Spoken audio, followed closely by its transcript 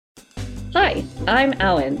Hi, I'm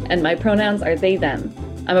Alan, and my pronouns are they, them.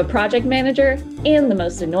 I'm a project manager and the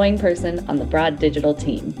most annoying person on the Broad Digital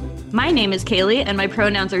team. My name is Kaylee, and my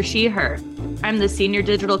pronouns are she, her. I'm the senior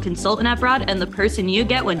digital consultant at Broad and the person you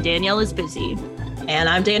get when Danielle is busy. And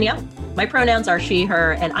I'm Danielle. My pronouns are she,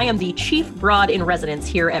 her, and I am the Chief Broad in Residence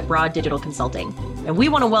here at Broad Digital Consulting. And we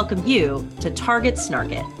want to welcome you to Target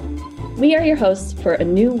Snarket. We are your hosts for a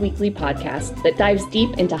new weekly podcast that dives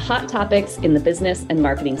deep into hot topics in the business and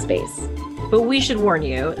marketing space. But we should warn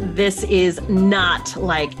you, this is not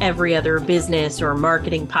like every other business or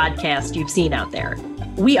marketing podcast you've seen out there.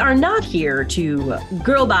 We are not here to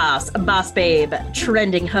girl boss babe,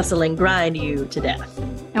 trending, hustle, and grind you to death.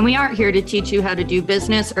 And we aren't here to teach you how to do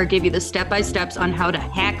business or give you the step-by-steps on how to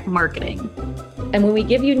hack marketing. And when we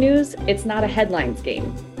give you news, it's not a headlines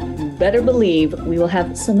game. You better believe we will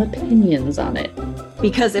have some opinions on it.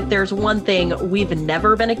 Because if there's one thing we've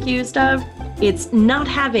never been accused of, it's not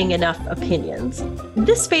having enough opinions.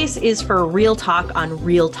 This space is for real talk on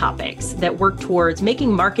real topics that work towards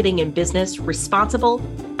making marketing and business responsible,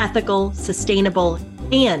 ethical, sustainable,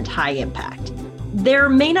 and high impact. There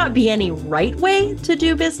may not be any right way to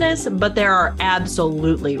do business, but there are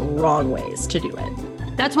absolutely wrong ways to do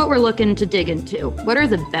it. That's what we're looking to dig into. What are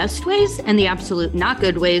the best ways and the absolute not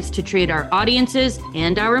good ways to treat our audiences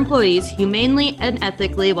and our employees humanely and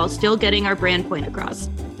ethically while still getting our brand point across?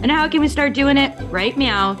 And how can we start doing it right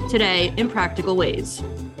meow today in practical ways?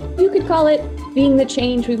 You could call it being the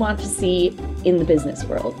change we want to see in the business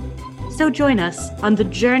world. So join us on the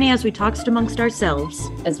journey as we talk amongst ourselves,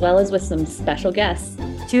 as well as with some special guests,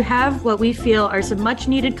 to have what we feel are some much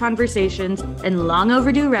needed conversations and long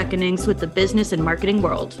overdue reckonings with the business and marketing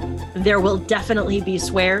world. There will definitely be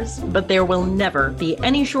swears, but there will never be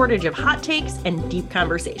any shortage of hot takes and deep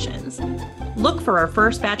conversations. Look for our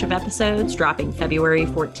first batch of episodes dropping February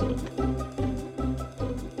 14th.